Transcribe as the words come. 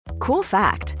Cool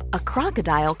fact, a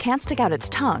crocodile can't stick out its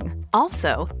tongue.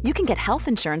 Also, you can get health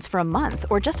insurance for a month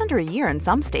or just under a year in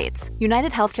some states.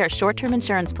 United Healthcare short-term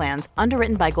insurance plans,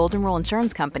 underwritten by Golden Rule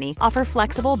Insurance Company, offer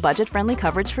flexible, budget-friendly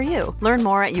coverage for you. Learn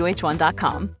more at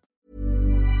uh1.com.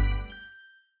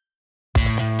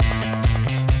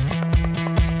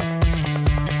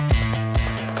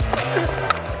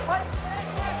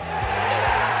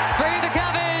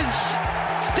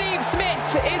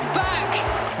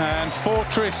 And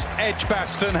Fortress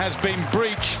Edgbaston has been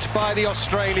breached by the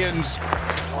Australians.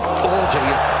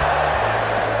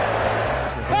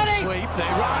 Sweep,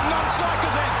 they run,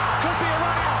 non-strikers in, could be a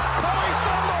run out, Poe's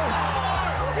fumble!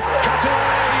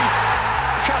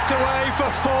 Cut away for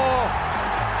four.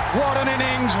 What an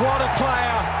innings, what a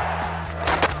player.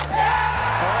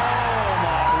 Oh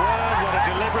my word, what a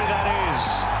delivery that is.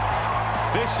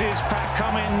 This is Pat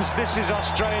Cummins, this is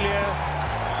Australia.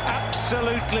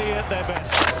 Absolutely at their best.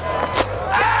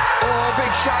 Oh,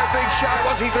 big show.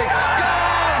 What's he doing?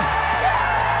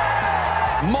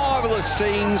 Gone! Marvellous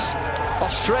scenes.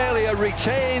 Australia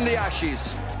retain the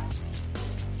Ashes.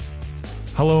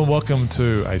 Hello and welcome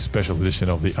to a special edition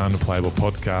of the Unplayable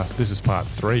Podcast. This is part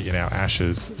 3 in our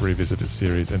Ashes Revisited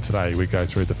series, and today we go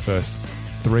through the first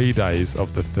 3 days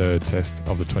of the third test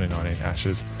of the 2019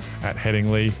 Ashes at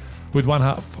Headingley with one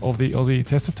half of the Aussie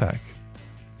Test attack.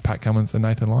 Pat Cummins and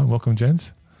Nathan Lyon. Welcome,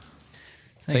 gents.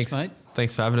 Thanks, mate.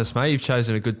 Thanks for having us, mate. You've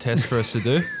chosen a good test for us to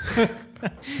do.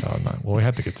 Oh, no. Well, we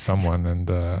had to get someone, and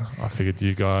I figured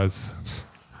you guys,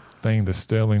 being the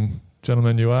sterling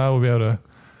gentlemen you are, will be able to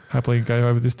happily go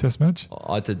over this test match.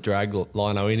 I had to drag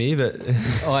Lino in here, but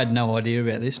I had no idea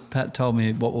about this. Pat told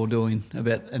me what we were doing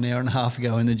about an hour and a half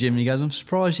ago in the gym, and he goes, I'm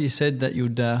surprised you said that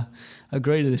you'd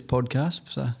agree to this podcast,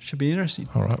 so it should be interesting.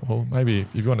 All right, well, maybe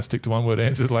if you want to stick to one-word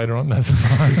answers later on, that's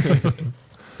fine.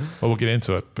 Well, we'll get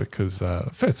into it because the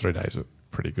first 3 days were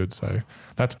pretty good. So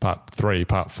that's part 3.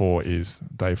 Part 4 is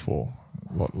day 4.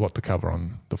 Lot to cover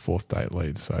on the 4th day at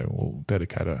Leeds, so we'll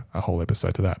dedicate a whole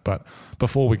episode to that. But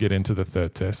before we get into the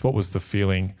third test, what was the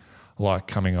feeling like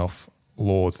coming off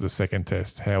Lords, the second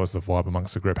test? How was the vibe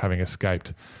amongst the group having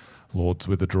escaped Lords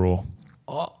with a draw?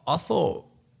 I thought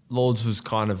Lords was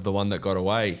kind of the one that got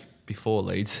away before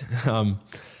Leeds.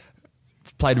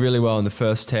 Played really well in the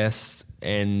first test,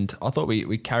 and I thought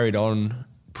we carried on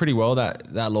pretty well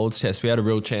that Lords test. We had a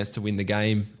real chance to win the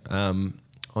game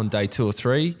on day 2 or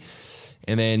 3.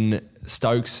 And then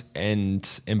Stokes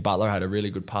and Butler had a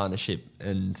really good partnership,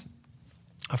 and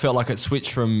I felt like it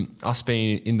switched from us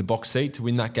being in the box seat to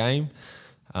win that game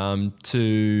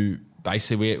to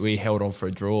basically we held on for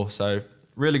a draw. So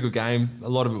really good game. A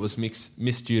lot of it was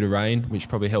missed due to rain, which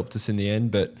probably helped us in the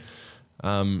end. But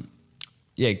going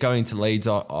to Leeds,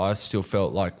 I still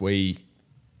felt like we'd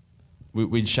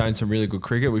shown some really good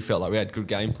cricket. We felt like we had good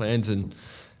game plans, and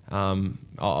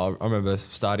I remember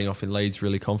starting off in Leeds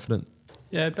really confident.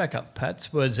 Yeah, back up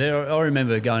Pat's words there. I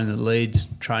remember going to the Leeds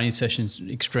training sessions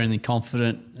extremely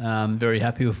confident, very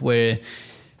happy with where,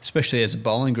 especially as a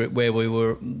bowling group, where we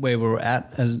were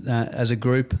at as a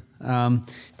group. But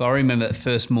I remember that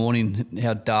first morning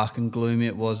how dark and gloomy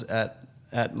it was at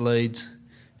Leeds,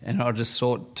 and I just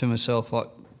thought to myself, like,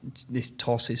 this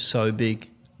toss is so big,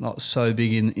 not so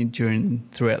big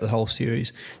throughout the whole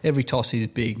series. Every toss is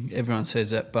big. Everyone says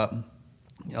that, but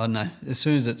I don't know. As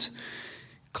soon as it's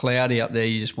cloudy up there,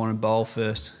 you just want to bowl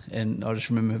first, and I just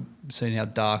remember seeing how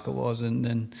dark it was, and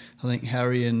then I think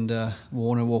Harry and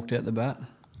Warner walked out the bat.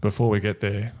 Before we get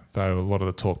there, though, a lot of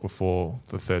the talk before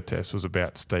the third test was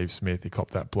about Steve Smith. He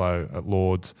copped that blow at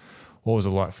Lords. What was it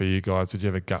like for you guys? Did you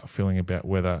have a gut feeling about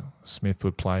whether Smith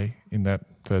would play in that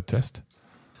third test?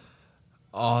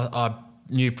 I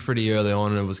knew pretty early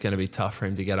on it was going to be tough for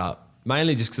him to get up,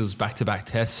 mainly just because it was back-to-back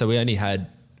tests, so we only had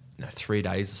 3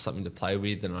 days or something to play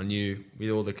with, and I knew with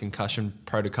all the concussion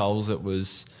protocols it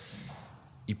was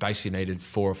you basically needed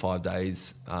 4 or 5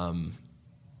 days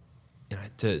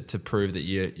to prove that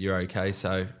you're okay.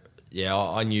 So yeah,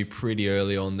 I knew pretty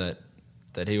early on that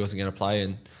he wasn't going to play,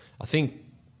 and I think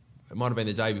it might have been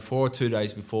the day before or 2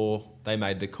 days before they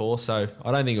made the call, so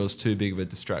I don't think it was too big of a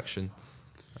distraction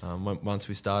once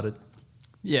we started.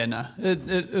 Yeah, no,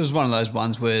 it was one of those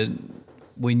ones where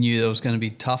we knew that it was going to be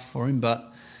tough for him, but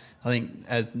I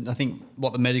think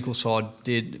what the medical side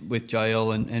did with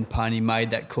JL and Payne made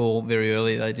that call very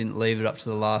early. They didn't leave it up to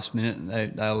the last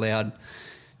minute. They allowed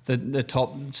the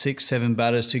top 6-7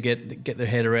 batters to get their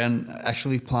head around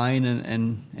actually playing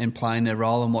and playing their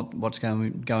role and what's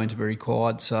going to be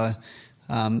required. So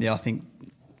I think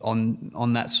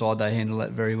on that side they handled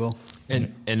that very well.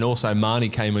 And also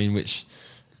Marnie came in, which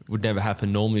would never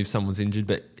happen normally if someone's injured,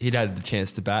 but he'd had the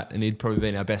chance to bat and he'd probably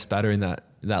been our best batter in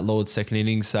that Lord's second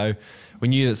innings. So we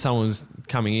knew that someone was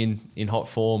coming in hot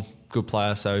form, good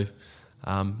player. So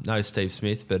no Steve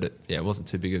Smith, but it wasn't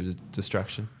too big of a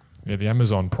distraction. Yeah, the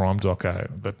Amazon Prime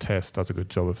doco, the test, does a good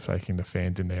job of taking the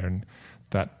fans in there. And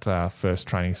that first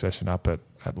training session up at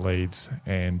Leeds,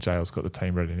 and Jail's got the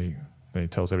team ready, and he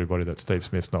tells everybody that Steve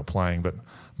Smith's not playing, but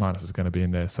Marnus is going to be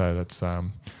in there. So that's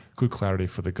good clarity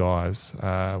for the guys.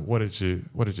 What did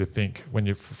you think when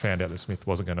you found out that Smith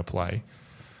wasn't going to play?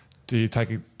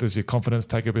 Does your confidence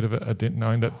take a bit of a dent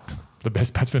knowing that the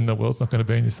best batsman in the world's not going to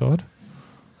be on your side?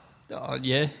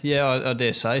 Yeah, I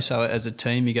dare say so. As a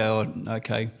team, you go,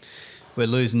 okay, we're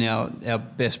losing our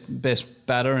best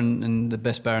batter and the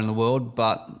best batter in the world,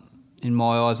 but in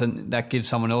my eyes, that gives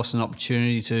someone else an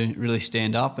opportunity to really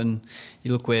stand up. And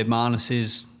you look where Marnus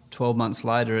is 12 months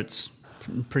later, it's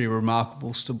a pretty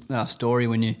remarkable story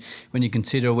when you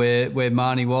consider where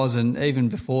Marnie was. And even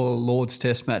before Lord's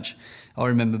Test match, I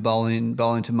remember bowling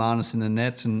to Marnus in the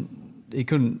nets, and he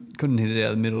couldn't hit it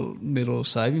out of the middle to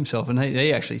save himself. And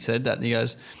he actually said that. And he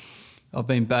goes, I've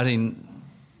been batting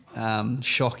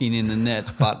shocking in the nets,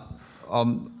 but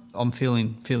I'm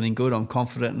feeling good. I'm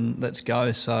confident, and let's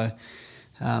go. So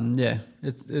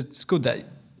it's good that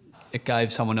it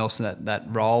gave someone else that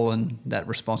role and that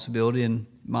responsibility, and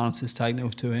Marnus has taken it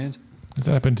with two hands. Has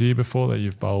that happened to you before, that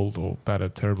you've bowled or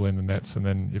batted terribly in the nets and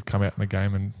then you've come out in the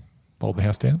game and bowled the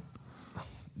house down?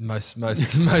 Most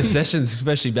sessions,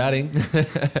 especially batting.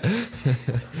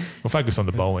 We'll focus on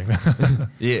the bowling.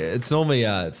 Yeah, it's normally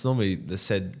the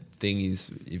said thing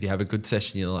is, if you have a good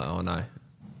session, you're like, oh no,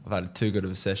 I've had too good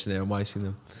of a session there, I'm wasting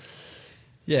them.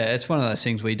 Yeah, it's one of those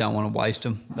things where you don't want to waste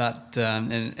them. That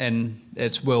and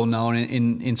it's well known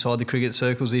inside the cricket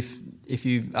circles, if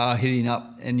you are hitting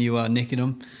up and you are nicking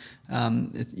them,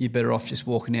 you're better off just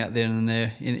walking out there and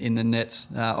there in the nets.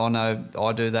 I know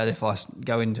I do that if I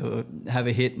go have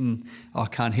a hit and I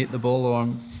can't hit the ball or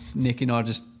I'm nicking.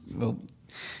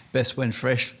 Best when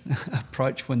fresh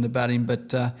approach when the batting. But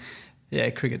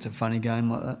cricket's a funny game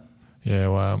like that. Yeah,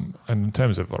 well, and in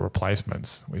terms of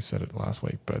replacements, we said it last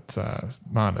week, but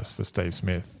Marnus for Steve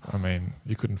Smith, I mean,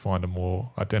 you couldn't find a more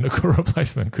identical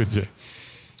replacement, could you?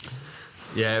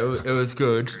 Yeah, it was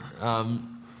good.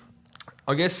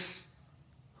 I guess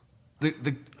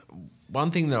the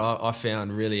one thing that I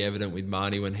found really evident with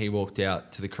Marnie when he walked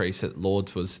out to the crease at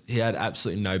Lord's was he had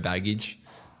absolutely no baggage.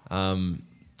 We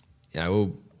were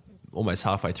almost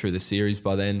halfway through the series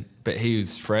by then, but he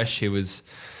was fresh. He was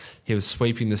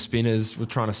sweeping the spinners. We're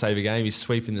trying to save a game. He's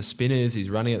sweeping the spinners. He's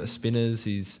running at the spinners.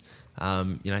 He's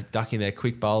ducking their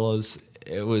quick bowlers.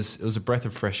 It was a breath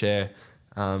of fresh air.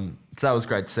 So that was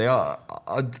great to see.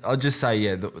 I'll just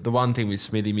say, the one thing with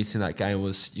Smithy missing that game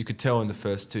was you could tell in the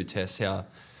first two tests how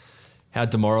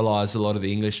demoralised a lot of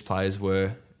the English players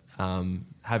were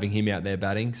having him out there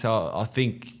batting. So I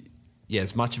think,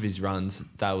 as much of his runs,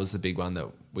 that was the big one that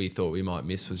we thought we might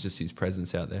miss, was just his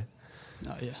presence out there.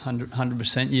 No, yeah,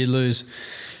 100%. You lose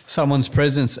someone's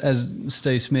presence as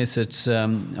Steve Smith. It's I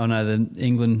know that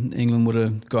England would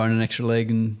have grown an extra leg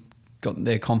and got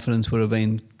their confidence would have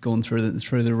been gone through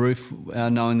the roof,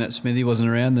 knowing that Smithy wasn't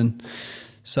around. And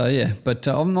so but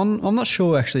I'm not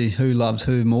sure actually who loves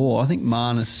who more. I think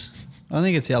Marnus. I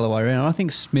think it's the other way around. I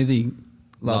think Smithy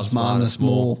loves Marnus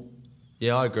more.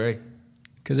 Yeah, I agree.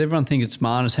 Because everyone thinks it's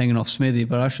Marnus hanging off Smithy,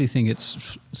 but I actually think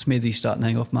it's Smithy starting to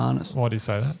hang off Marnus. Why do you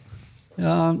say that?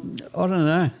 I don't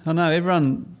know. I know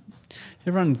everyone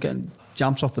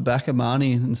jumps off the back of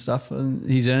Marnie and stuff, and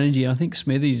his energy. I think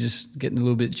Smithy's just getting a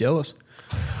little bit jealous.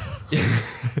 Yeah,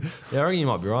 I reckon you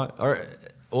might be right.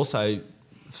 Also,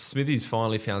 Smithy's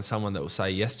finally found someone that will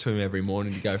say yes to him every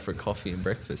morning to go for a coffee and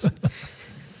breakfast.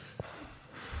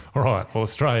 All right. Well,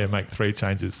 Australia make 3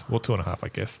 changes. Well, 2.5, I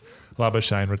guess.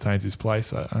 Labuschagne retains his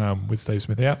place with Steve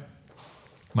Smith out.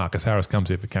 Marcus Harris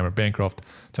comes in for Cameron Bancroft.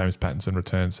 James Pattinson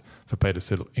returns for Peter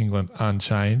Siddle. England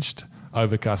unchanged.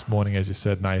 Overcast morning, as you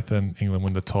said, Nathan. England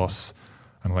win the toss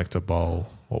and elect to bowl.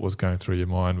 What was going through your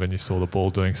mind when you saw the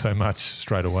ball doing so much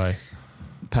straight away?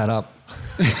 Pad up.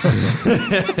 Has he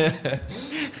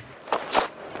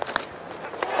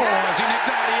nicked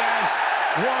that? He has.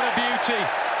 What a beauty.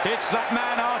 It's that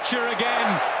man Archer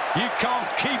again. You can't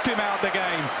keep him out the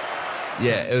game.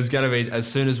 Yeah, it was going to be, as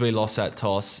soon as we lost that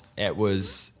toss, it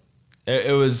was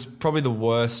probably the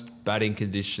worst batting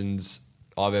conditions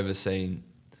I've ever seen.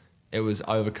 It was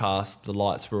overcast, the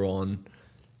lights were on.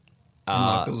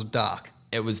 It was dark.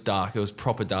 It was dark. It was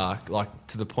proper dark, like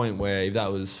to the point where if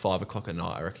that was 5 o'clock at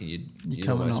night, I reckon you'd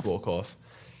almost walk off.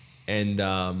 And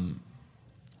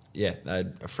they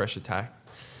had a fresh attack.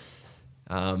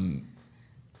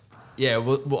 Yeah,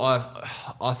 well,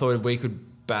 I thought if we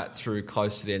could bat through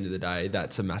close to the end of the day,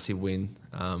 that's a massive win.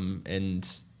 And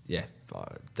yeah,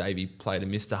 Davey played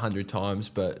and missed 100 times,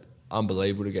 but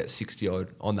unbelievable to get 60 odd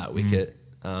on that wicket.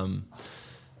 Yeah,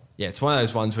 it's one of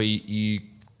those ones where you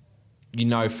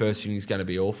know first inning is going to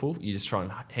be awful. You just try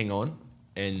and hang on,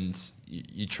 and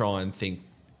you try and think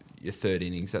your third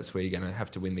innings, that's where you're going to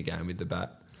have to win the game with the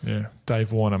bat. Yeah,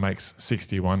 Dave Warner makes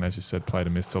 61, as you said, played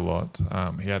and missed a lot.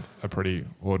 He had a pretty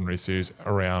ordinary series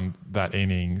around that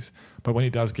innings. But when he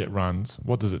does get runs,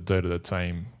 what does it do to the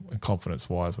team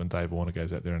confidence-wise when Dave Warner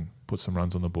goes out there and puts some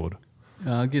runs on the board?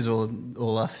 It gives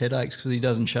all us headaches because he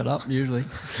doesn't shut up usually.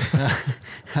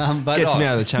 But gets him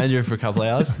out of the change room for a couple of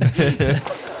hours.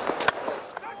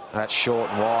 That's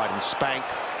short and wide and spanked.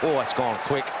 Oh, it's gone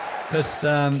quick. But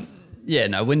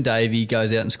when Davey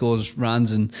goes out and scores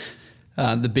runs and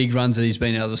the big runs that he's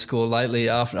been able to score lately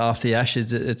after the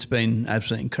Ashes, it's been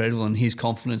absolutely incredible, and his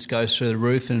confidence goes through the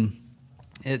roof, and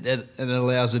it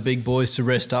allows the big boys to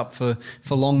rest up for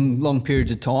long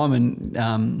periods of time.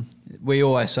 And we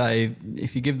always say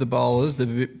if you give the bowlers,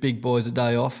 the big boys, a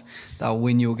day off, they'll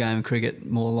win your game of cricket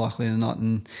more likely than not.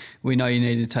 And we know you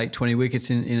need to take 20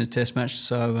 wickets in a test match.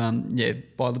 So,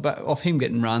 off him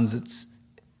getting runs,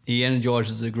 he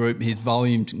energises the group. His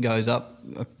volume goes up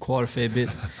quite a fair bit.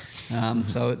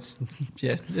 So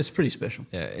it's pretty special.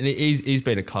 Yeah, and he's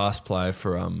been a class player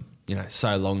for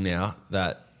so long now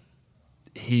that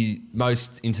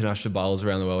most international bowlers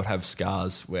around the world have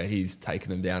scars where he's taken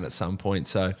them down at some point.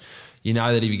 So you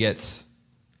know that if he gets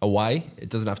away, it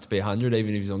doesn't have to be 100,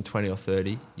 even if he's on 20 or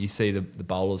 30. You see the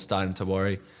bowlers starting to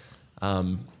worry.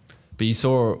 But you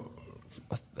saw,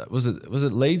 was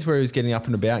it Leeds where he was getting up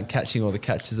and about and catching all the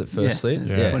catches at first slip?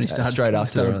 Yeah. When he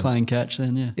started playing catch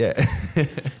then, yeah.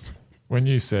 When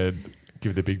you said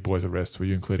give the big boys a rest, were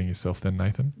you including yourself then,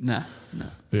 Nathan? No.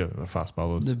 Yeah, the fast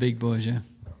bowlers. The big boys, yeah.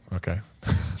 Okay.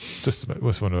 just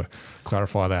want to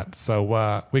clarify that.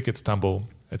 So wickets tumble.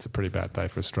 It's a pretty bad day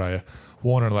for Australia.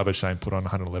 Warner and Labuschagne put on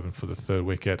 111 for the third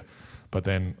wicket, but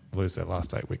then lose their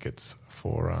last 8 wickets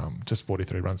for just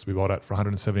 43 runs to be bowled at for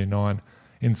 179.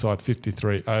 Inside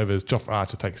 53 overs, Jofra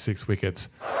Archer takes 6 wickets.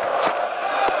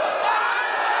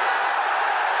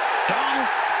 Done.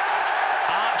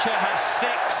 Archer has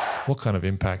 6. What kind of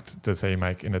impact does he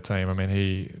make in a team? I mean,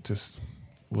 he just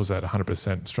was at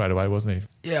 100% straight away, wasn't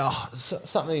he? Yeah,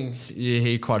 something you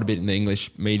hear quite a bit in the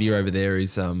English media over there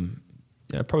is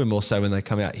probably more so when they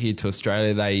come out here to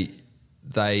Australia.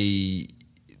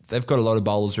 They've got a lot of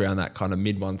bowlers around that kind of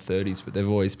mid 130s, but they've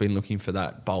always been looking for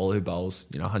that bowler who bowls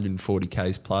 140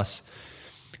 Ks plus.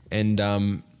 And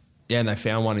and they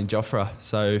found one in Jofra.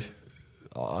 So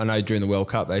I know during the World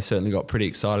Cup they certainly got pretty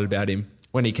excited about him.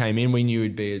 When he came in, we knew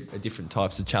he'd be a different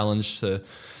types of challenge to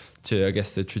I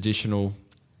guess the traditional,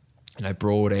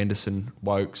 Broad, Anderson,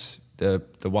 Wokes, the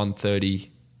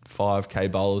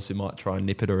 135k bowlers who might try and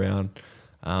nip it around.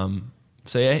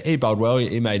 He bowled well.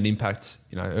 He made an impact,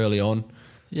 early on.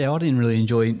 Yeah, I didn't really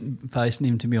enjoy facing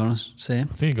him, to be honest, Sam.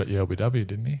 I think he got you LBW,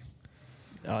 didn't he?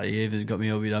 Oh, he either got me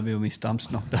LBW or my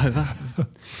stumps knocked over.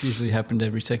 Usually happened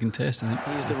every second test, I think.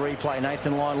 Here's the replay.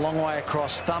 Nathan Lyon, long way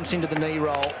across, thumps into the knee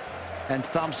roll and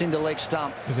thumps into leg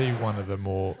stump. Is he one of the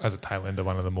more, as a tail ender,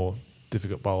 one of the more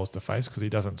difficult bowlers to face because he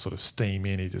doesn't sort of steam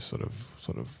in, he just sort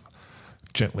of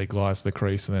gently glides to the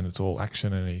crease and then it's all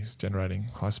action and he's generating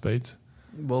high speeds?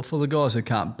 Well, for the guys who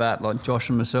can't bat, like Josh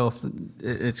and myself,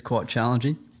 it's quite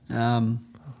challenging.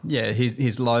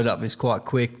 His load up is quite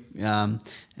quick,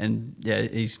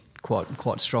 he's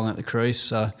quite strong at the crease.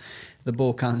 So the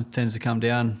ball tends to come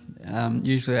down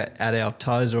usually at our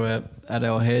toes or at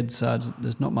our head. So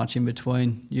there's not much in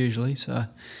between usually. So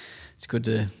it's good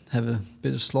to have a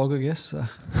bit of slog, I guess. So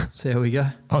see how we go.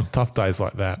 On tough days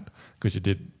like that, because you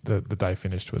did the day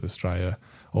finished with Australia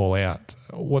all out.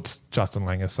 What's Justin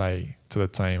Langer say to the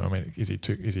team? I mean, is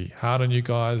he hard on you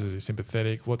guys? Is he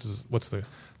sympathetic? What's the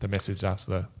message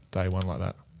after the day one like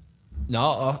that?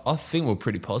 No, I think we're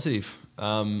pretty positive.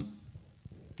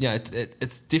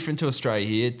 It's different to Australia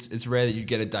here. It's rare that you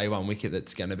get a day one wicket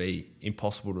that's going to be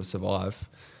impossible to survive.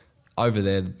 Over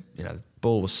there, the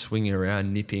ball was swinging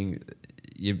around, nipping.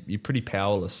 You're pretty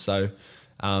powerless. So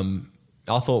I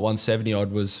thought 170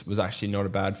 odd was actually not a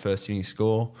bad first inning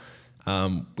score.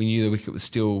 We knew the wicket was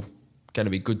still going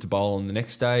to be good to bowl on the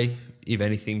next day. If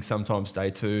anything, sometimes day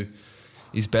 2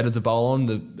 is better to bowl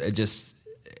on.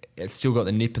 It's still got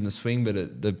the nip and the swing,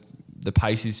 but the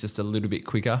pace is just a little bit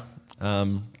quicker.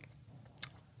 So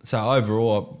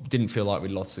overall, I didn't feel like we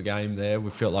lost the game there. We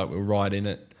felt like we were right in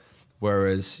it.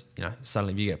 Whereas,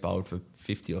 suddenly if you get bowled for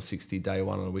 50 or 60 day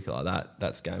one on a wicket like that,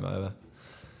 that's game over.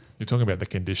 You're talking about the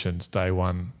conditions, day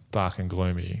one, dark and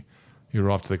gloomy. You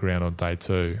arrive to the ground on day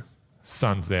 2,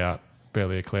 sun's out,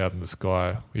 barely a cloud in the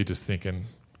sky. You're just thinking,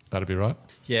 that'll be right?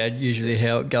 Yeah, usually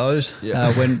how it goes.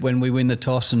 Yeah. When we win the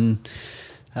toss and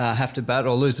have to bat,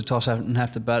 or lose the toss and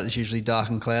have to bat, it's usually dark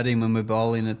and cloudy. And when we're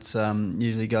bowling, it's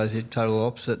usually goes the total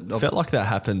opposite. Felt like that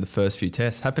happened the first few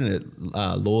tests. Happened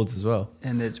at Lords as well.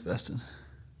 And Edgbaston.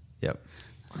 Yep.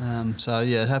 So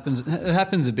yeah, it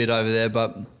happens a bit over there,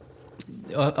 but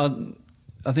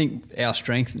I think our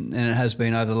strength, and it has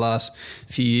been over the last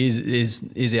few years,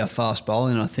 is our fast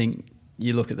bowling. I think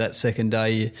you look at that second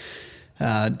day,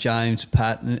 James,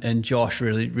 Pat, and Josh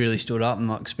really stood up, and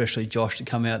like especially Josh to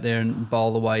come out there and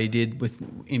bowl the way he did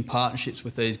in partnerships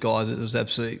with these guys. It was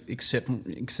absolutely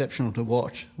exceptional to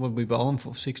watch. What did we bowl him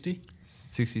for? 60?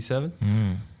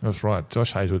 67? That's right.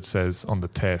 Josh Hazelwood says on the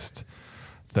test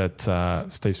that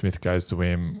Steve Smith goes to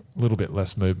him a little bit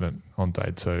less movement on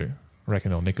day 2. I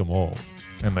reckon they'll nick them all,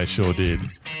 and they sure did. Edged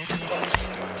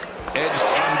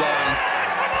and gone.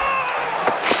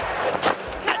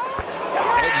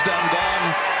 Edged and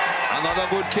gone. Another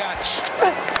good catch.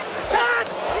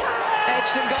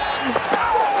 Edged and gone.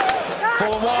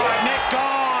 Full and wide, Nick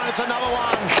gone, it's another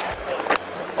one.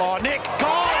 Oh, Nick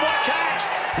gone, what a catch!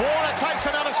 Warner takes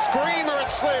another screamer at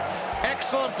slip.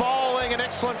 Excellent bowling and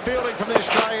excellent fielding from the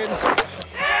Australians.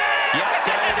 Yeah,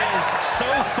 there it is. So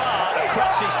far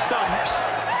across his stumps,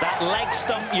 that leg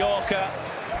stump Yorker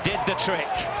did the trick.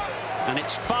 And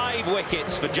it's 5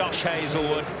 wickets for Josh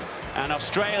Hazelwood. And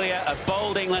Australia have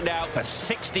bowled England out for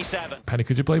 67. Paddy,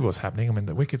 could you believe what's happening? I mean,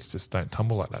 the wickets just don't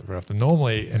tumble like that very often.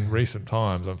 Normally, in recent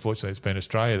times, unfortunately, it's been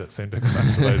Australia that seemed to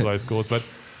collapse to those low scores. But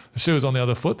the shoe was on the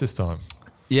other foot this time.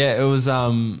 Yeah, it was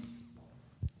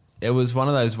one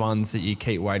of those ones that you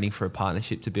keep waiting for a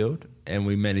partnership to build, and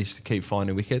we managed to keep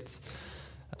finding wickets.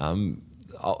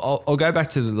 I'll go back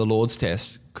to the Lords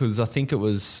test, because I think it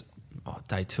was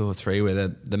day 2 or 3 where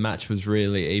the match was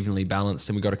really evenly balanced,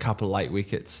 and we got a couple of late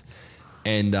wickets,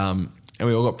 and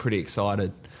we all got pretty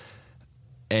excited.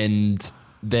 And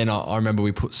then I remember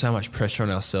we put so much pressure on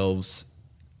ourselves.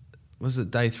 Was it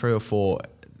day 3 or 4?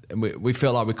 And we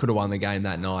felt like we could have won the game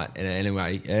that night, and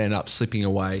anyway, it ended up slipping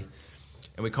away.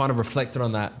 And we kind of reflected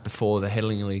on that before the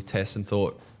Headingley test and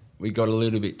thought we got a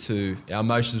little bit our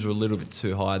emotions were a little bit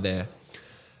too high there.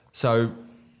 So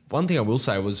one thing I will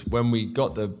say was when we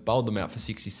bowled them out for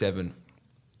 67,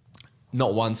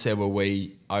 not once ever were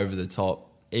we over the top.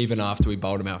 Even after we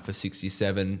bowled them out for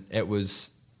 67,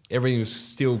 everything was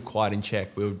still quite in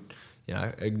check. We would,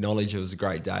 acknowledge it was a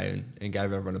great day and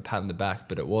gave everyone a pat on the back,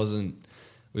 but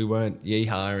we weren't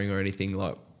yee-hawing or anything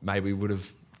like maybe we would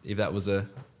have if that was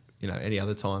any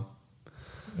other time.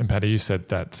 And Paddy, you said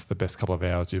that's the best couple of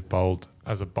hours you've bowled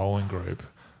as a bowling group.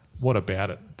 What about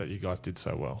it that you guys did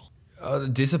so well? The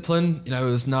discipline, there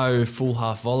was no full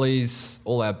half volleys.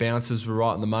 All our bounces were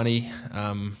right on the money.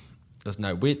 There was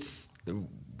no width.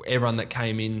 Everyone that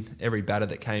came in, every batter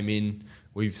that came in,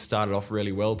 we started off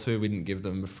really well too. We didn't give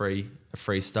them a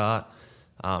free start,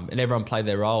 and everyone played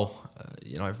their role.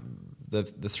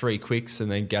 The 3 quicks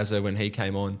and then Gazza when he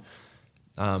came on.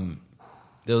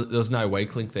 There was no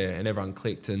weak link there, and everyone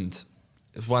clicked. And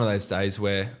it was one of those days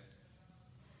where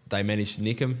they managed to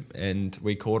nick them, and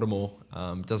we caught them all.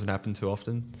 Doesn't happen too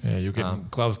often. Yeah, you're getting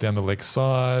gloves down the leg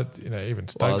side. Even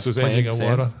Stokes was planned, edging a Sam.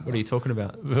 wider. What are you talking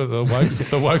about? The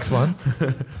Wokes one.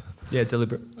 Yeah,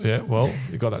 deliberate. Yeah, well,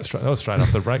 you got that straight. That was straight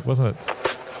off the break, wasn't it?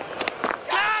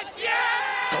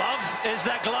 Glove, is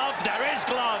there glove? There is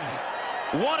glove.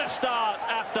 What a start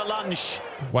after lunch.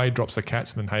 Wade drops a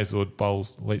catch, and then Hazelwood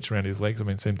bowls Leach around his legs. I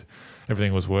mean, it seemed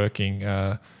everything was working.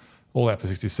 All out for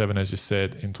 67, as you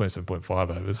said, in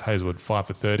 27.5 overs. Hazelwood 5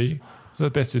 for 30. Is that the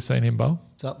best you've seen him bowl?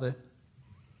 It's up there.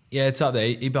 Yeah, it's up there.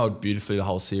 He bowled beautifully the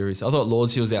whole series. I thought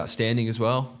Lords, he was outstanding as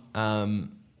well. The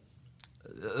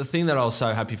thing that I was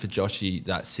so happy for Joshy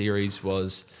that series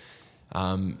was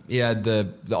he had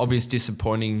the obvious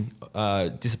disappointment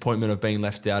of being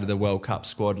left out of the World Cup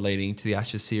squad leading to the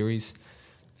Ashes series.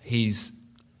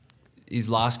 His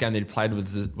last game that he played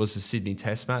was the Sydney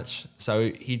Test match.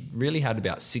 So he really had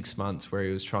about 6 months where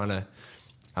he was trying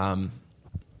to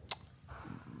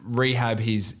rehab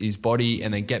his body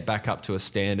and then get back up to a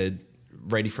standard,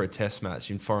 ready for a Test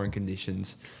match in foreign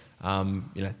conditions.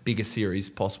 Biggest series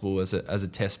possible as a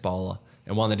Test bowler,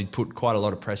 and one that he'd put quite a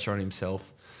lot of pressure on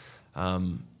himself.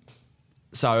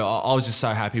 So I was just so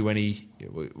happy when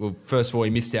first of all, he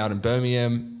missed out in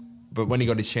Birmingham, but when he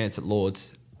got his chance at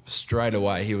Lords, straight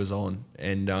away he was on.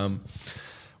 And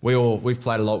we've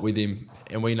played a lot with him,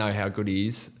 and we know how good he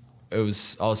is. I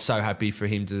was so happy for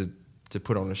him to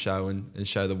put on a show and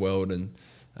show the world. And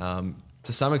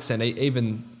to some extent,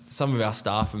 even some of our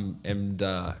staff and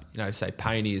say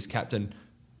Payne as captain,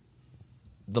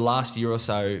 the last year or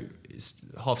so,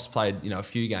 Hoff's played, a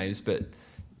few games, but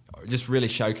just really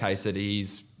showcased that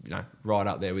he's, right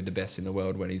up there with the best in the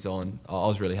world when he's on. I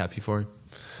was really happy for him.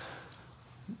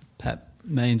 Pat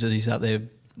means that he's up there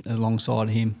alongside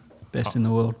him, best in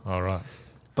the world. All right.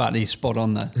 But he's spot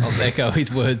on though. I'll echo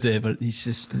his words there, but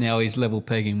he's level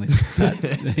pegging with Pat,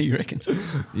 he reckons.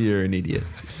 You're an idiot.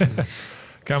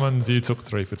 Cummins, you took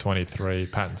 3 for 23,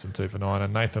 Pattinson 2 for 9,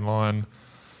 and Nathan Lyon,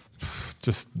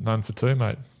 just none for 2,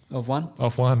 mate. Of one?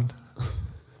 Off 1.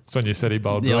 Sonia you said he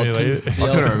bowled The old brilliantly. I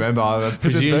couldn't remember. I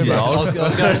presume the I old. was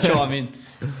going to chime in.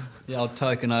 The old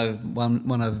token over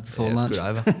one over before lunch. Good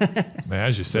over. Now,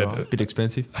 as you said, Right. Bit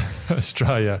expensive.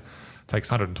 Australia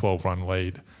takes 112 run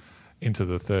lead into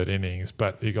the third innings,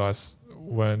 but you guys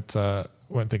weren't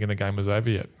thinking the game was over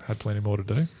yet. Had plenty more to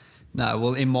do. No,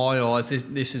 well, in my eyes,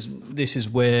 this is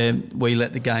where we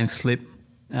let the game slip.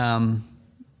 I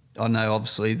know,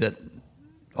 obviously, that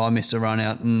I missed a run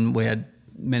out and we had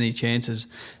many chances,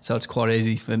 so it's quite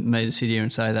easy for me to sit here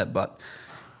and say that. But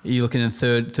you're looking at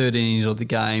third innings of the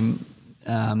game.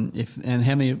 How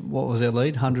many? What was our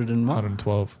lead? 100 and what?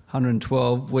 112.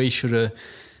 112. We should have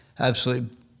absolutely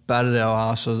batted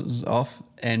our asses off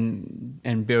and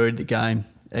buried the game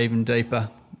even deeper.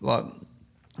 Like,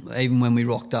 even when we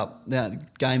rocked up,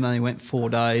 that game only went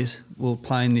 4 days. We were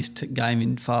playing this game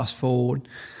in fast forward.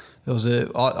 There was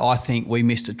I think we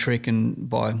missed a trick, and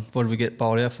by what did we get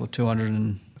bowled out for?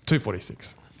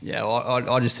 246. Yeah,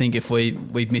 I just think if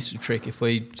we've missed a trick, if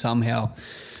we somehow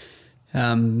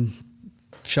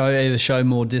show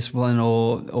more discipline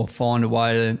or find a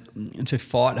way to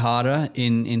fight harder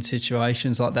in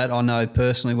situations like that. I know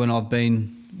personally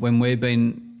when we've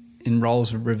been in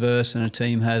roles of reverse and a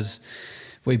team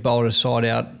we bowled a side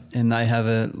out and they have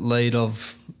a lead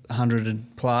of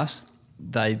 100 plus,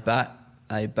 they bat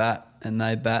and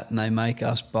they make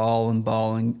us bowl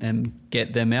and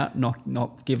get them out,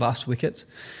 not give us wickets.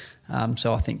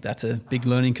 So I think that's a big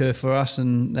learning curve for us,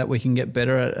 and that we can get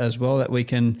better at as well, that we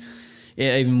can,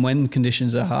 even when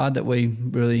conditions are hard, that we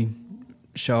really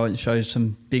show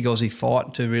some big Aussie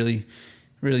fight to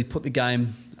really put the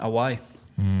game away.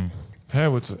 How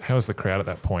was the crowd at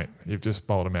that point? You've just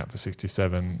bowled them out for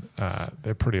 67.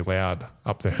 They're pretty loud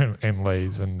up there in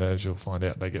Leeds, and as you'll find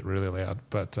out, they get really loud.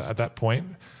 But at that point,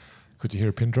 could you hear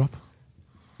a pin drop?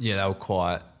 Yeah, they were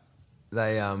quiet.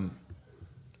 They,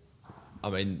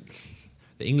 the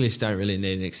English don't really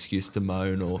need an excuse to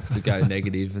moan or to go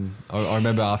negative. And I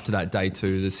remember after that day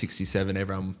 2, the 67,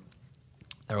 everyone,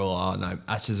 they're all, oh no,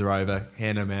 Ashes are over,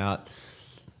 hand them out,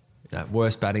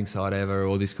 worst batting side ever,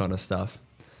 all this kind of stuff.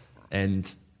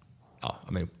 And,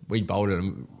 we bowled it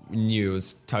and knew it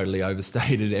was totally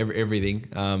overstated, everything.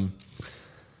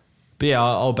 But yeah,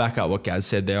 I'll back up what Gaz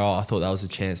said there. I thought that was a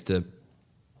chance to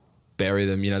bury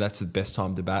them. That's the best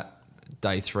time to bat,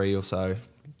 day 3 or so.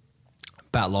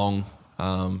 Bat long,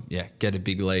 get a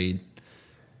big lead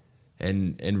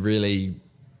and really,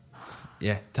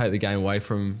 take the game away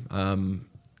from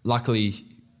luckily,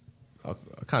 I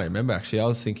can't remember actually. I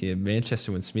was thinking of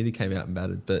Manchester when Smithy came out and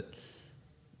batted, but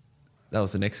that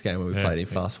was the next game where we played in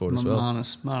fast forward as well.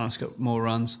 Marnus got more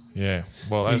runs. Yeah,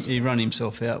 well, he ran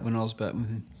himself out when I was batting with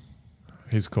him.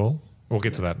 His call. We'll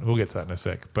get to that. We'll get to that in a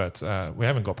sec. But we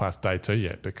haven't got past day 2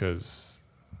 yet because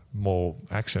more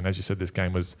action. As you said, this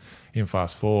game was in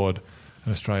fast forward,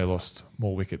 and Australia lost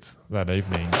more wickets that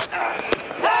evening.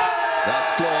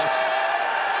 That's close.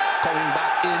 Coming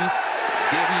back in.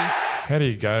 Given. How do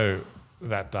you go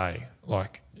that day?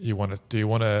 Like, do you want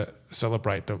to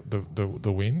celebrate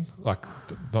the win? Like,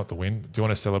 not the win. Do you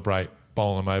want to celebrate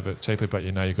bowling them over cheaply, but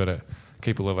you've got to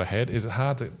keep a level head? Is it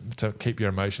hard to keep your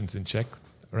emotions in check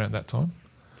around that time?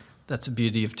 That's the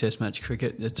beauty of Test match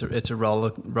cricket. It's a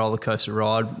roller coaster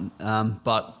ride,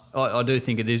 but I do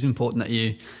think it is important that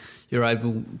you're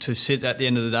able to sit at the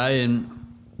end of the day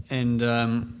and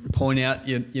point out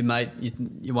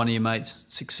one of your mates'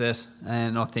 success.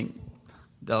 And I think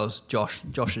that was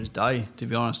Josh's day, to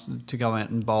be honest, to go out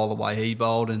and bowl the way he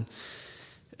bowled. And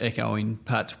echoing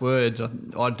Pat's words,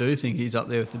 I do think he's up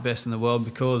there with the best in the world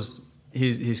because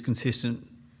his consistent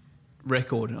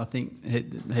record. I think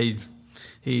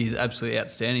he's absolutely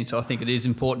outstanding. So I think it is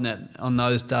important on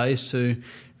those days to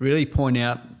really point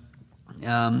out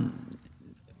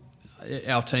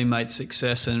our teammates'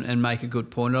 success and make a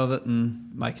good point of it,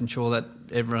 and making sure that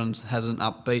everyone has an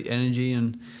upbeat energy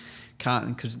and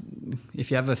can't. Because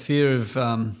if you have a fear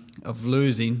of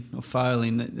losing or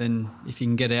failing, then if you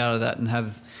can get out of that and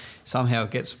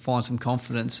find some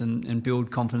confidence and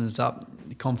build confidence up,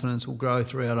 the confidence will grow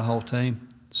throughout a whole team.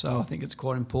 So I think it's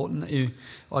quite important that you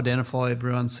identify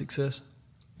everyone's success.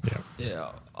 Yeah,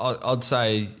 I'd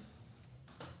say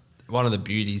one of the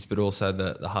beauties, but also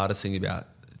the hardest thing about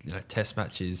Test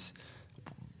matches,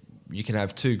 you can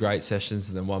have 2 great sessions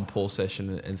and then 1 poor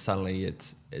session, and suddenly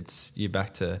it's you're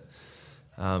back to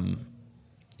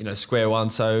square one.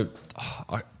 So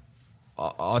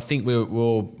I think we're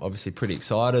all obviously pretty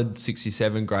excited.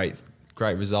 67, great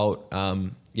result.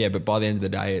 But by the end of the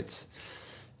day, it's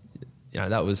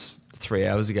that was 3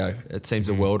 hours ago. It seems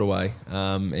a world away,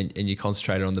 and you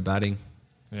concentrated on the batting.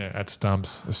 Yeah, at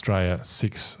stumps, Australia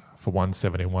 6 for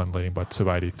 171, leading by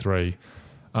 283.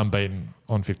 Unbeaten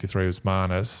on 53 was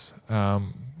Marnus.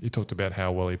 You talked about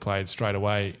how well he played straight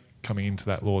away coming into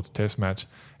that Lord's Test match.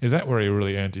 Is that where he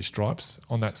really earned his stripes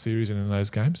on that series and in those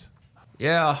games?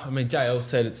 Yeah, I mean,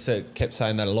 JL kept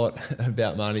saying that a lot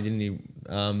about Marnie, didn't he?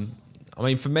 I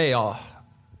mean, for me,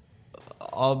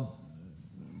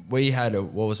 we had a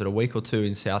week or 2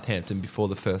 in Southampton before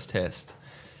the first Test,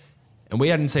 and we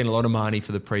hadn't seen a lot of Marnie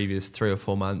for the previous 3 or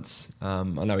 4 months. I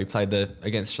know he played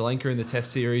against Sri Lanka in the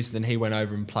Test series, then he went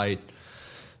over and played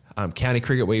county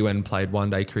cricket. We went and played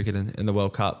one-day cricket in the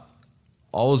World Cup.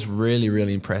 I was really,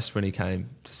 really impressed when he came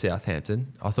to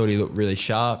Southampton. I thought he looked really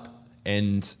sharp,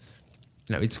 and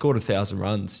he'd scored 1,000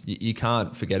 runs. You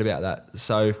can't forget about that.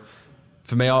 So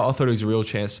for me, I thought it was a real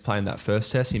chance to play in that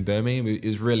first Test in Birmingham. He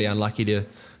was really unlucky to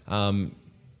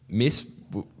miss.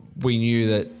 We knew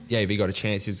that, if he got a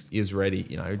chance, he was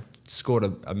ready. Scored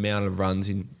an amount of runs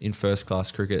in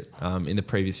first-class cricket in the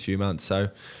previous few months. So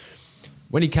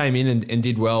when he came in and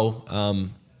did well, I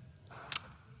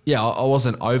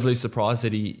wasn't overly surprised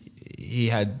that he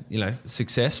had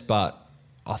success, but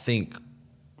I think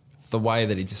the way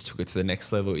that he just took it to the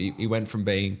next level, he went from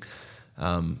being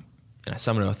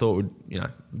someone who I thought would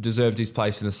deserved his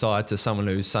place in the side to someone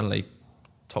who's suddenly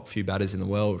top few batters in the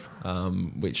world,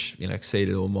 which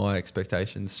exceeded all my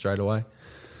expectations straight away.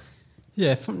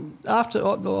 Yeah, after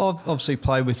I've obviously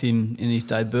played with him in his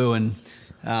debut, and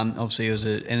obviously he was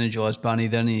an energised bunny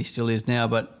then, and he still is now.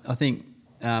 But I think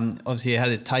obviously he had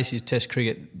a taste of his Test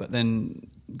cricket, but then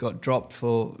got dropped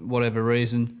for whatever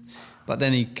reason. But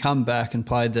then he come back and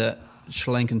played the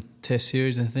Sri Lankan Test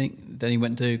series, I think. Then he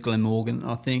went to Glenmorgan.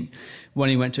 I think when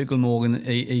he went to Glenmorgan,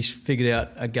 he's figured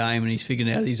out a game and he's figured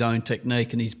out his own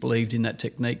technique, and he's believed in that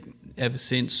technique ever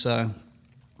since. So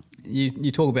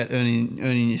you talk about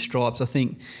earning your stripes. I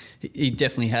think he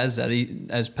definitely has that.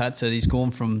 As Pat said, he's gone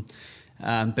from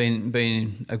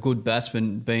being a good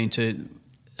batsman, being to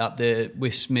up there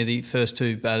with Smithy, first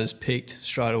 2 batters picked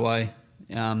straight away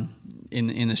in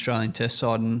the Australian Test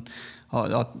side, and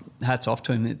hats off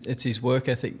to him. It's his work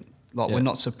ethic. We're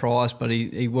not surprised, but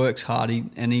he works hard.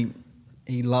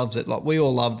 He loves it. We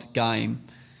all love the game,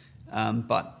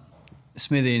 but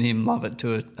Smithy and him love it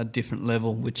to a different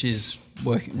level, which is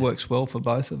works well for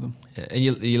both of them. Yeah, and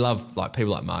you love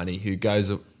people like Marnie, who goes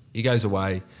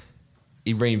away,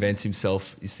 he reinvents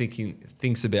himself. He's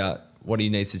thinks about what he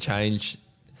needs to change,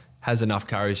 has enough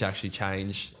courage to actually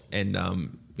change, and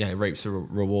reaps a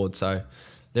reward. So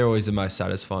they're always the most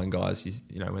satisfying guys,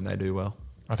 when they do well.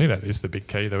 I think that is the big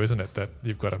key, though, isn't it? That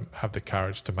you've got to have the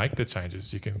courage to make the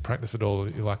changes. You can practice it all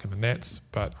you like in the nets,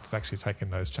 but it's actually taking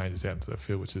those changes out into the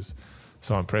field, which is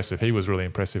so impressive. He was really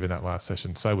impressive in that last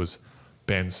session. So was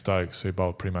Ben Stokes, who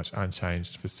bowled pretty much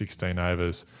unchanged for 16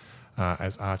 overs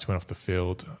as Arch went off the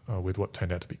field with what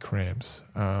turned out to be cramps.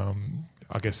 I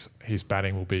guess his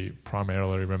batting will be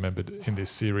primarily remembered in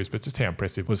this series, but just how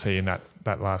impressive was he in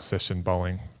that last session,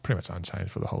 bowling pretty much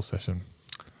unchanged for the whole session?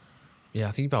 Yeah,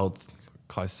 I think he bowled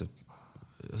close to,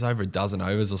 it was over a dozen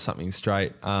overs or something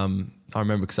straight. I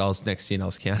remember because I was next year and I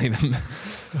was counting them.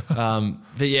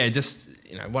 But yeah, just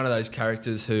one of those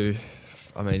characters who,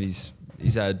 I mean, he's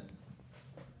had,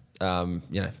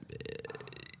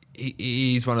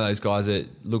 he's one of those guys that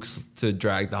looks to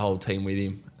drag the whole team with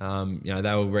him.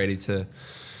 They were ready to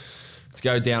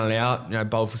go down and out.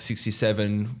 Bowled for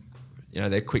 67.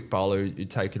 Their quick bowler who'd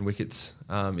taken wickets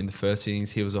in the first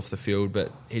innings, he was off the field,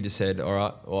 but he just said, all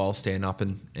right, well, I'll stand up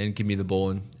and give me the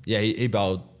ball. And yeah, he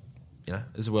bowled,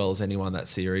 as well as anyone that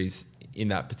series in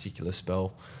that particular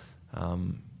spell.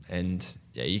 And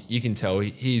yeah, you can tell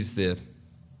he's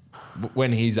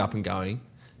when he's up and going,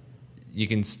 you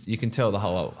can tell the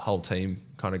whole team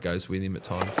kind of goes with him at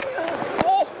times.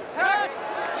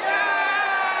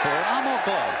 Forearm or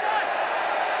glove?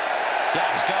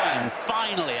 Yeah, it's going.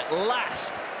 Finally, at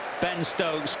last, Ben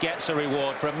Stokes gets a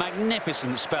reward for a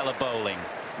magnificent spell of bowling.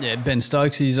 Yeah, Ben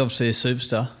Stokes, he's obviously a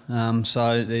superstar. And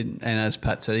as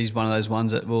Pat said, he's one of those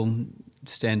ones that will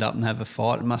stand up and have a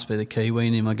fight. It must be the Kiwi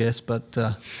in him, I guess. But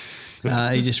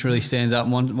he just really stands up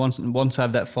and wants to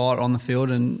have that fight on the field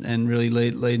and really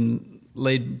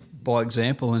lead by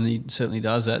example. And he certainly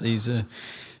does that. He's a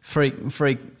freak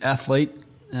athlete.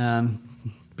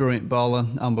 Brilliant bowler,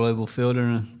 unbelievable fielder,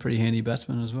 and a pretty handy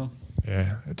batsman as well.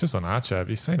 Yeah, just on Archer, have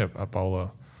you seen a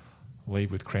bowler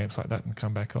leave with cramps like that and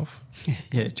come back off?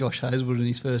 Yeah, Josh Hazlewood in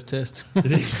his first test.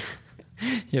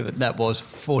 Yeah, but that was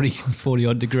 40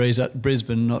 odd degrees at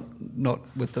Brisbane, not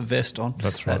with the vest on.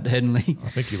 That's right. At Headingley. I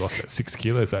think he lost about 6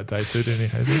 kilos that day too, didn't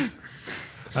he, Hazlewood?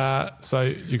 So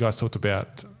you guys talked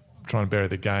about trying to bury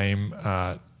the game.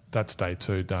 That's day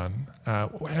 2 done. How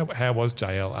was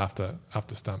JL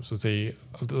after stumps? Was he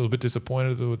a little bit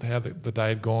disappointed with how the day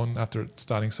had gone after it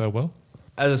starting so well?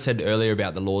 As I said earlier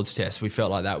about the Lord's Test, we felt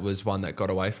like that was one that got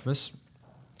away from us.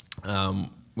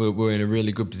 We were in a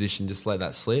really good position just to let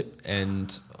that slip.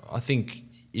 And I think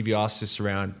if you asked us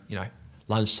around,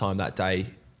 lunchtime that day,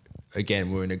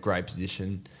 again, we're in a great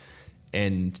position.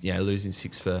 And, losing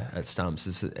 6 at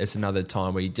stumps it's another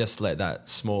time where you just let that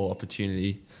small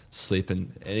opportunity slip.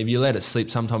 And if you let it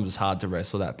slip, sometimes it's hard to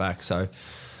wrestle that back. So,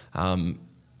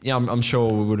 I'm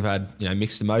sure we would have had,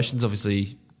 mixed emotions.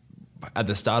 Obviously, at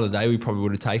the start of the day, we probably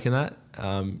would have taken that,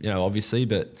 obviously.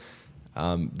 But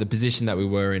the position that we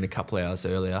were in a couple of hours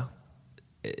earlier,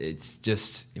 it's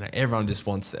just, everyone just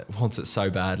wants it so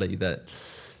badly that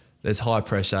there's high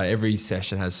pressure. Every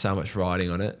session has so much riding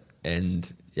on it.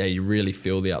 And, you really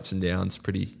feel the ups and downs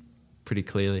pretty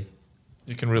clearly.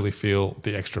 You can really feel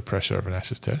the extra pressure of an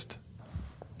Ashes test.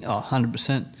 Oh,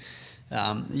 100%.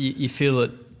 You feel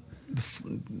it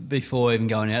before even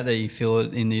going out there. You feel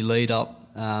it in the lead up.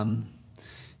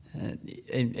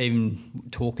 Even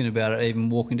talking about it, even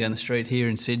walking down the street here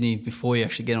in Sydney before you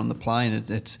actually get on the plane,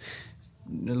 it's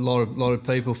a lot of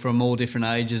people from all different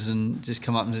ages and just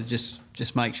come up and just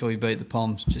make sure you beat the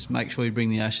Poms, just make sure you bring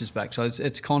the Ashes back. So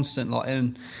it's constant,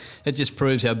 and it just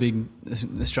proves how big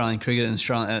Australian cricket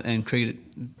and cricket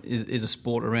is a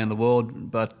sport around the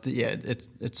world. But yeah,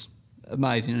 it's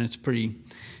amazing, and it's pretty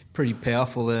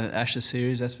powerful, the Ashes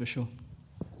series, that's for sure.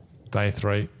 Day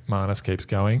 3, Marnus keeps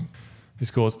going. He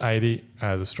scores 80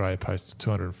 as Australia posts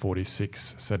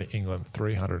 246, setting England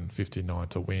 359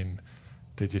 to win.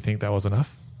 Did you think that was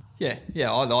enough? Yeah.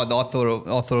 I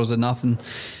thought it was enough. And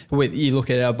you look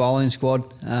at our bowling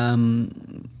squad.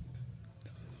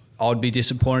 I'd be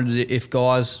disappointed if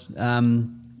guys,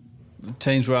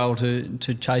 teams were able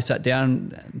to chase that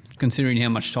down, considering how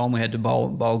much time we had to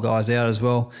bowl guys out as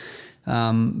well.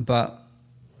 But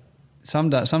some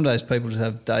days people just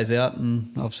have days out,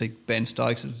 and obviously Ben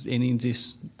Stokes'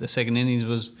 innings, the second innings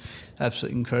was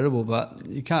absolutely incredible, but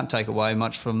you can't take away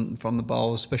much from the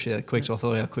bowlers, especially the quicks. I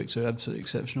thought our quicks were absolutely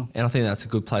exceptional. And I think that's a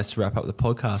good place to wrap up the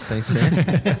podcast. Thanks,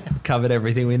 Sam. Covered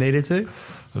everything we needed to.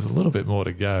 There's a little bit more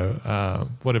to go.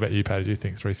 What about you, Pat? Do you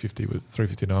think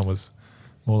 359 was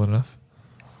more than enough?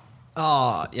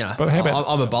 But how about,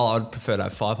 I'm a bowler. I'd prefer to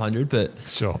have 500, but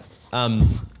sure.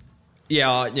 I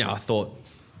thought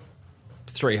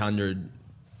 300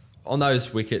 on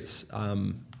those wickets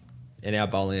in our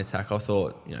bowling attack. I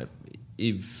thought,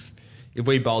 if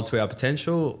we bowled to our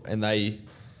potential and they,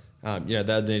 they'd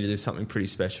need to do something pretty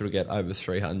special to get over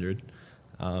 300.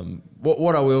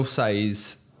 What I will say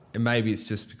is, and maybe it's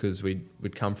just because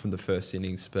we'd come from the first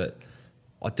innings, but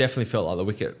I definitely felt like the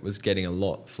wicket was getting a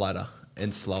lot flatter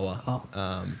and slower.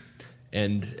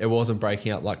 And it wasn't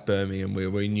breaking up like Birmingham, where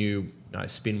we knew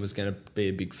spin was going to be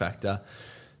a big factor.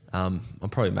 I'm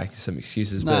probably making some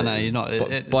excuses. No, you're not.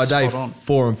 By day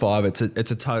 4 and 5, it's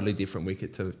a totally different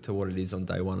wicket to what it is on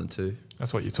day 1 and 2.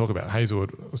 That's what you talk about.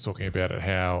 Hazlewood was talking about it,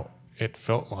 how it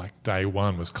felt like day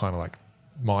 1 was kind of like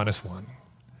 -1,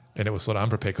 and it was sort of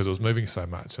unprepared because it was moving so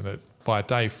much. And by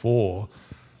day 4,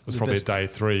 it was probably a day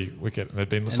 3 wicket, and there'd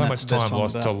been so much time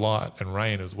lost to light and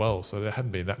rain as well. So there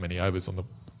hadn't been that many overs on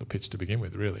the pitch to begin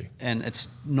with, really. And it's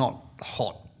not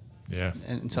hot. Yeah,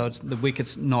 and so the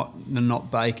wicket's not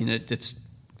baking. It's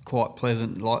quite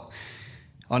pleasant. Like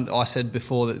I said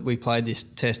before, that we played this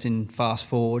test in fast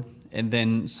forward, and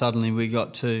then suddenly we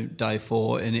got to day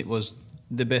 4, and it was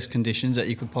the best conditions that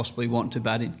you could possibly want to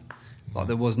bat in. Like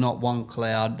there was not one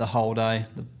cloud the whole day,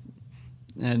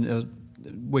 and the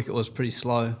wicket was pretty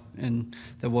slow, and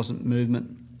there wasn't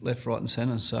movement left, right, and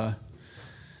centre. So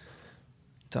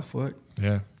tough work.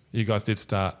 Yeah. You guys did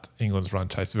start England's run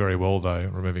chase very well, though,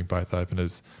 removing both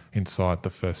openers inside the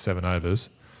first 7 overs.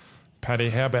 Paddy,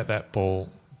 how about that ball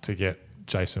to get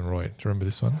Jason Roy? Do you remember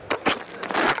this one? Bowling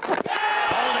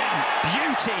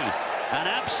beauty, an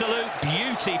absolute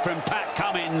beauty from Pat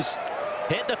Cummins.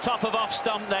 Hit the top of off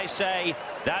stump, they say.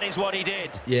 That is what he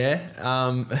did. Yeah.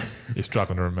 You're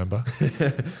struggling to remember.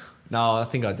 No, I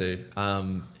think I do.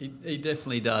 He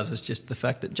definitely does. It's just the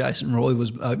fact that Jason Roy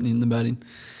was opening the batting.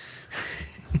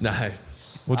 No,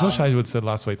 Well, Josh Hazelwood said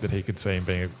last week that he could see him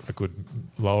being a good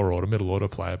lower order, middle order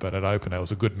player, but at opener it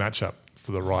was a good matchup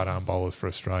for the right arm bowlers for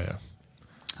Australia.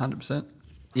 100%.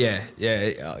 Yeah.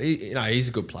 He's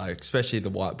a good player, especially the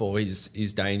white ball.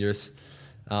 He's dangerous.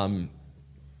 In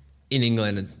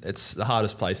England, it's the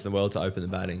hardest place in the world to open the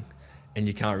batting, and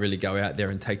you can't really go out there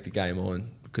and take the game on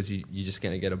because you're just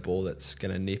going to get a ball that's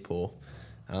going to nip or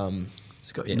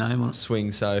it's got your name on it.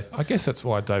 Swing. So I guess that's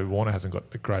why David Warner hasn't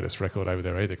got the greatest record over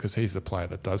there either, because he's the player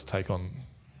that does take on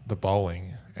the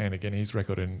bowling. And again, his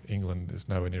record in England is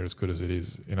nowhere near as good as it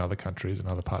is in other countries and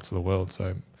other parts of the world.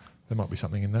 So there might be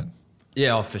something in that.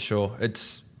 Yeah, for sure.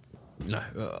 It's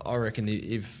I reckon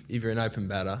if you're an open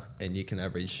batter and you can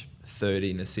average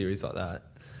 30 in a series like that,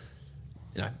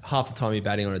 half the time you're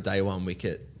batting on a day one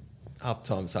wicket, half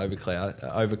the time it's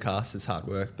overcast. It's hard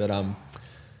work, but I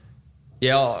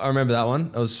remember that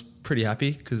one. I was pretty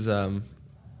happy because I'm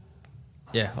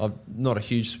not a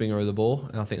huge swinger of the ball,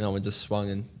 and I think that one just swung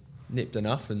and nipped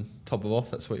enough and top of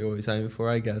off. That's what you're always aiming for,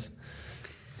 eh, Gaz?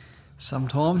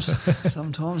 Sometimes.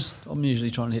 I'm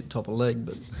usually trying to hit top of leg,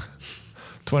 but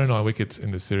 29 wickets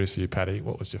in the series for you, Paddy.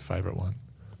 What was your favourite one?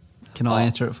 Can I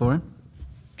answer it for him?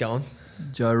 Go on.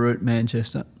 Joe Root,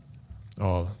 Manchester.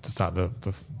 Oh, to start their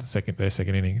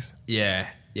second innings. Yeah,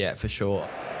 for sure.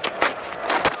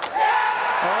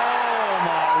 Oh,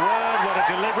 my word, what a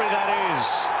delivery that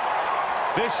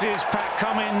is. This is Pat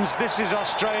Cummins. This is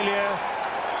Australia.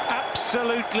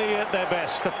 Absolutely at their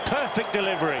best. The perfect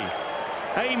delivery.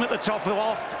 Aim at the top of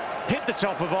off, hit the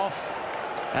top of off,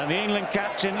 and the England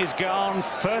captain is gone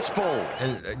first ball.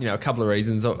 And, a couple of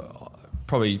reasons.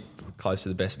 Probably close to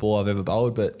the best ball I've ever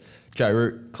bowled, but Joe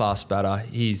Root, class batter.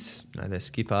 He's their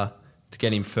skipper. To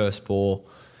get him first ball,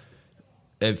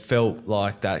 it felt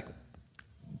like that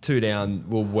 2 down,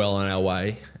 we're well on our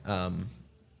way.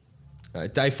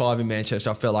 Day 5 in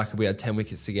Manchester, I felt like if we had 10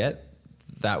 wickets to get,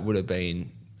 that would have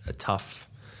been a tough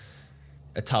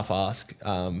ask.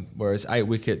 Whereas 8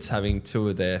 wickets, having 2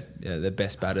 of their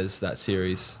best batters that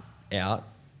series out,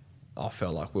 I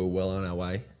felt like we were well on our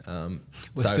way.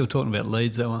 We're still talking about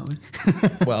Leeds, though, aren't we?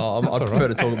 Well, I'd prefer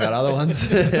to talk about other ones.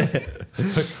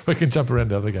 We can jump around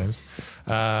to other games.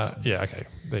 Okay.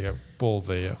 There you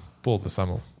go. Ball the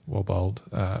summer, well bowled.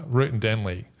 Root and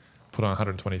Denley put on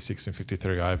 126 in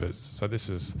 53 overs. So this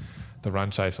is the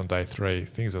run chase on day 3.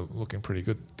 Things are looking pretty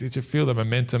good. Did you feel the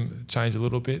momentum change a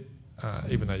little bit?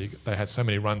 Even though they had so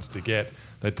many runs to get,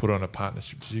 they'd put on a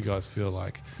partnership. Did you guys feel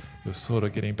like you're sort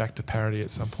of getting back to parity at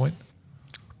some point?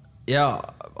 Yeah,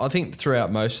 I think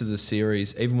throughout most of the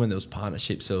series, even when there was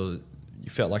partnerships, you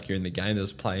felt like you're in the game. There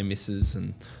was player misses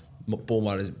and ball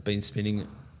might have been spinning.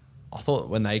 I thought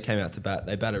when they came out to bat,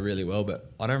 they batted really well,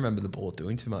 but I don't remember the ball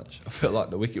doing too much. I felt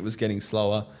like the wicket was getting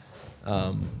slower.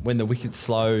 When the wicket's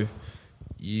slow,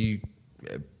 it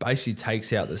basically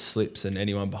takes out the slips and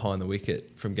anyone behind the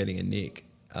wicket from getting a nick.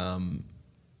 And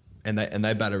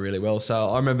they batted really well.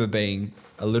 So I remember being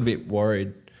a little bit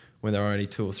worried when they were only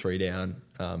 2 or 3 down,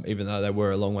 even though they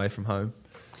were a long way from home.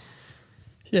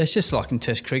 Yeah, it's just like in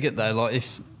Test cricket, though. Like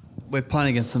if we're playing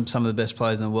against some of the best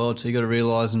players in the world, so you've got to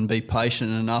realise and be patient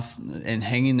enough and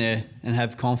hang in there and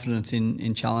have confidence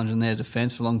in challenging their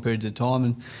defence for long periods of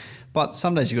time. But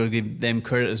some days you've got to give them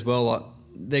credit as well. Like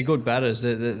they're good batters.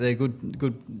 They're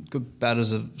good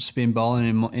batters of spin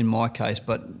bowling in my case.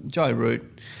 But Joe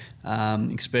Root,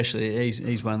 especially,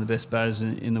 he's one of the best batters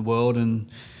in the world. And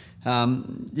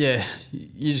you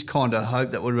just kind of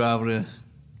hope that we're able to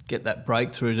get that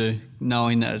breakthrough to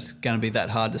knowing that it's going to be that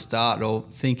hard to start, or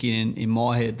thinking in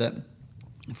my head that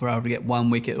if we're able to get 1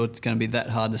 wicket, it's going to be that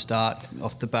hard to start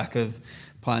off the back of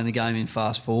playing the game in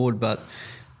fast forward. But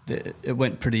it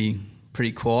went pretty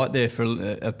quiet there for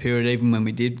a period. Even when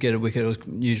we did get a wicket, it was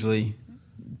usually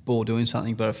ball doing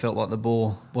something, but it felt like the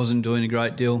ball wasn't doing a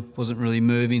great deal, wasn't really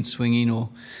moving, swinging or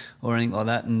anything like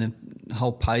that, and the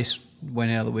whole pace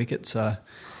went out of the wicket. So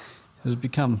it was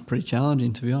become pretty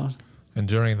challenging, to be honest. And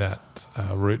during that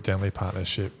Root-Denley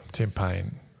partnership, Tim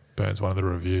Payne burns one of the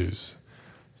reviews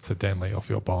to Denley off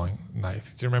your bowling,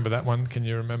 Nath. Do you remember that one? Can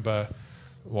you remember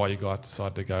why you guys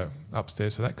decided to go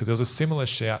upstairs for that? Because there was a similar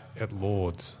shout at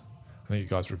Lords. I think you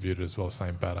guys reviewed it as well,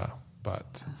 same batter.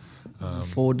 But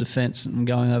forward defence and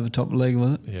going over top leg,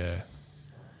 was it? Yeah.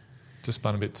 Just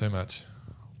spun a bit too much.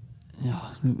 Yeah,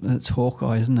 that's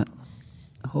Hawkeye, isn't it?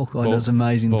 Hawkeye does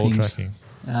amazing things. Ball tracking.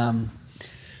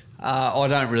 I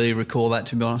don't really recall that,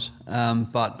 to be honest,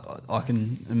 but I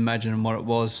can imagine what it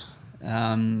was.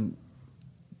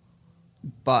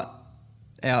 But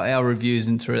our reviews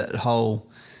and through that whole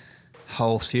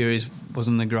series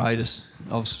wasn't the greatest,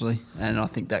 obviously, and I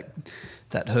think that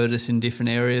hurt us in different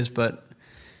areas. But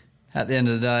at the end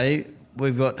of the day,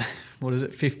 we've got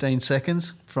 15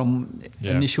 seconds from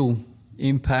initial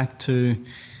impact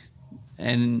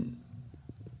and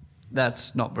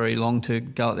that's not very long to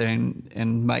go out there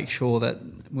and make sure that,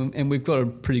 and we've got a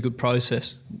pretty good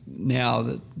process now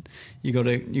that you got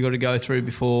to go through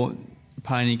before the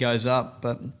painting goes up.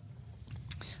 But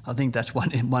I think that's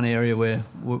one area where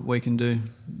we can do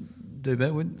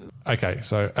better with. Okay,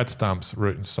 so at stumps,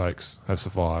 Root and Stokes have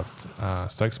survived.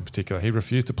 Stokes in particular, he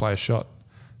refused to play a shot.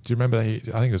 Do you remember I think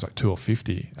it was like 2 or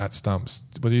 50 at stumps.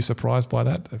 Were you surprised by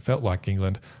that? It felt like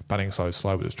England batting so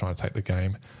slow, but just trying to take the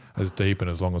game as deep and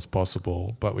as long as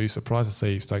possible. But were you surprised to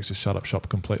see Stokes just shut up shop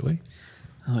completely?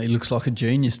 Oh, he looks like a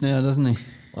genius now, doesn't he?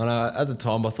 I know. At the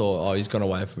time, I thought, he's gone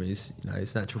away from his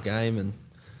natural game,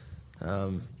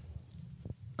 and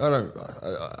I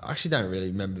actually don't really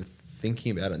remember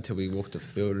thinking about it until we walked the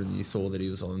field and you saw that he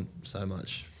was on so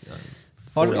much.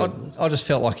 I just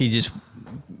felt like he just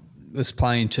was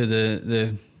playing to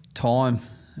the time,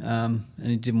 and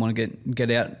he didn't want to get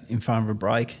out in front of a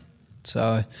break.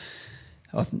 So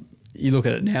you look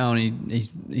at it now, and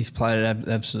he's played it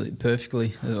absolutely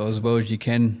perfectly, as well as you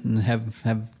can, and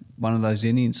have one of those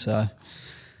innings. So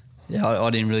yeah, I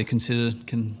didn't really can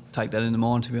take that into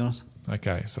mind, to be honest.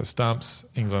 Okay, so stumps,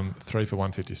 England 3 for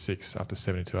 156 after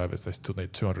 72 overs. They still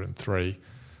need 203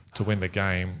 to win the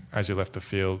game. As you left the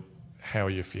field, how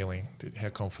are you feeling? How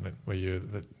confident were you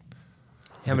that?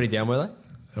 How many down were they?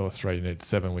 There were 3. You need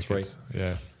 7 wickets. 3.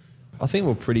 Yeah, I think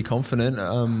we're pretty confident.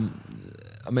 I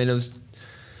mean, it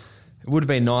would have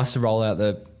been nice to roll out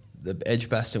the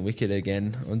Edgbaston wicket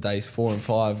again on days 4 and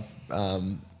 5.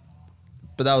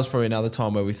 But that was probably another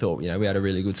time where we thought, we had a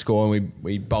really good score and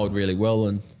we bowled really well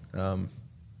and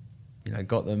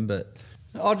got them. But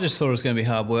I just thought it was going to be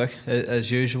hard work as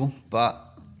usual.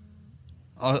 But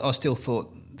I still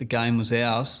thought the game was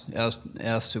ours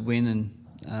to win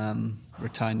and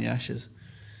retain the Ashes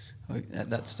at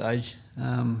that stage.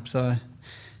 So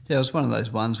yeah, it was one of those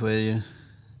ones where you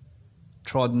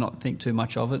tried not to think too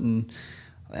much of it, and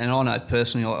I know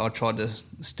personally I tried to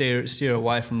steer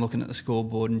away from looking at the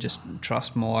scoreboard and just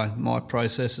trust my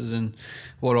processes and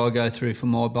what I go through for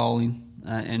my bowling,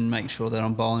 and make sure that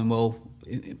I'm bowling well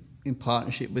in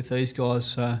partnership with these guys.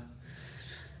 So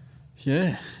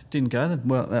yeah, didn't go that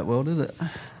well, did it?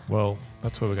 Well,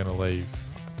 that's where we're going to leave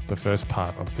the first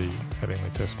part of the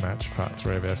Headingley Test match, part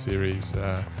 3 of our series.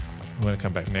 We're going to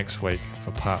come back next week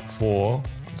for part 4,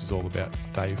 which is all about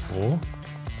day 4.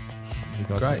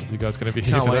 Great. You guys going to be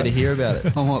here? Can't for wait that? to hear about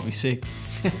it. I might be sick.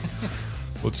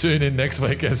 Well, tune in next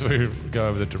week as we go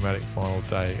over the dramatic final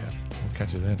day. We'll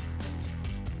catch you then.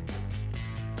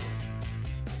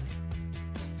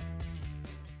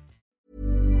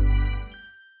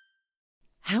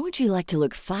 How would you like to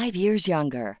look 5 years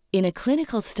younger? In a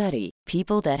clinical study,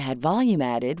 people that had volume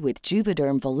added with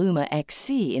Juvederm Voluma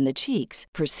XC in the cheeks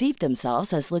perceived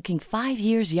themselves as looking 5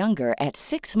 years younger at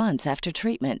 6 months after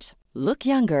treatment. Look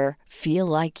younger, feel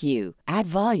like you. Add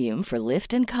volume for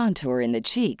lift and contour in the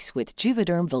cheeks with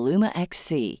Juvederm Voluma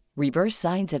XC. Reverse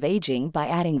signs of aging by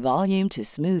adding volume to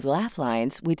smooth laugh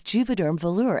lines with Juvederm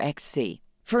Volure XC.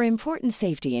 For important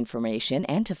safety information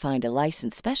and to find a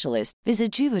licensed specialist,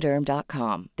 visit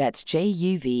Juvederm.com. That's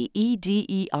JUVEDERM.com.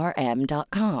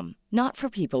 Not for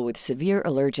people with severe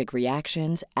allergic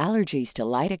reactions, allergies to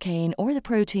lidocaine, or the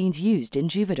proteins used in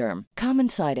Juvederm. Common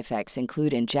side effects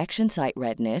include injection site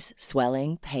redness,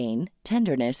 swelling, pain,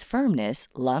 tenderness, firmness,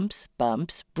 lumps,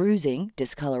 bumps, bruising,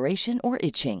 discoloration, or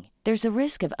itching. There's a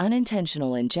risk of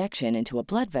unintentional injection into a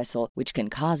blood vessel, which can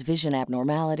cause vision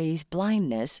abnormalities,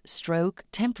 blindness, stroke,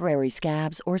 temporary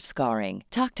scabs, or scarring.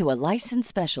 Talk to a licensed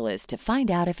specialist to find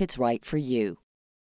out if it's right for you.